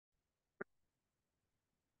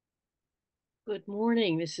Good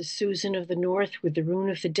morning. This is Susan of the North with the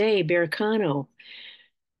rune of the day, BERKANO.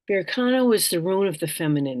 BERKANO is the rune of the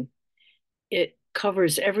feminine. It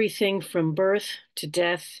covers everything from birth to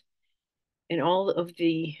death and all of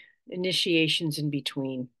the initiations in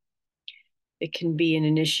between. It can be an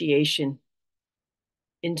initiation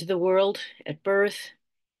into the world at birth,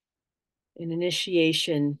 an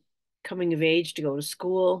initiation coming of age to go to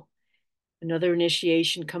school, another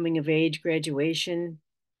initiation coming of age, graduation,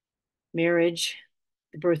 marriage,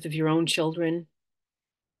 the birth of your own children,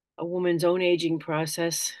 a woman's own aging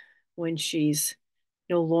process when she's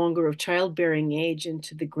no longer of childbearing age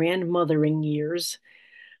into the grandmothering years,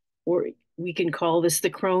 or we can call this the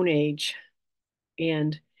crone age.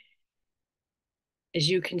 And as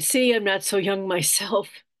you can see, I'm not so young myself,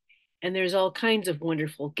 and there's all kinds of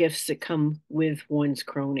wonderful gifts that come with one's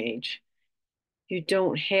crone age. You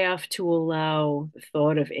don't have to allow the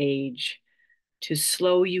thought of age to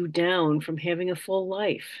slow you down from having a full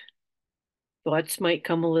life. Thoughts might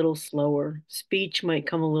come a little slower, speech might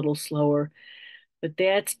come a little slower, but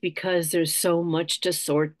that's because there's so much to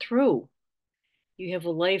sort through. You have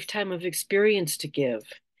a lifetime of experience to give.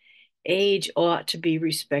 Age ought to be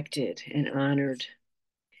respected and honored.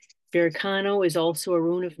 Berkano is also a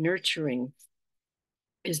rune of nurturing.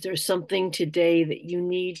 Is there something today that you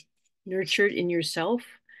need nurtured in yourself?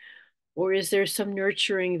 Or is there some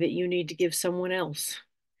nurturing that you need to give someone else?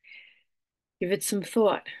 Give it some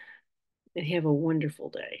thought and have a wonderful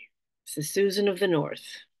day. This is Susan of the North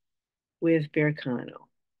with Berkano.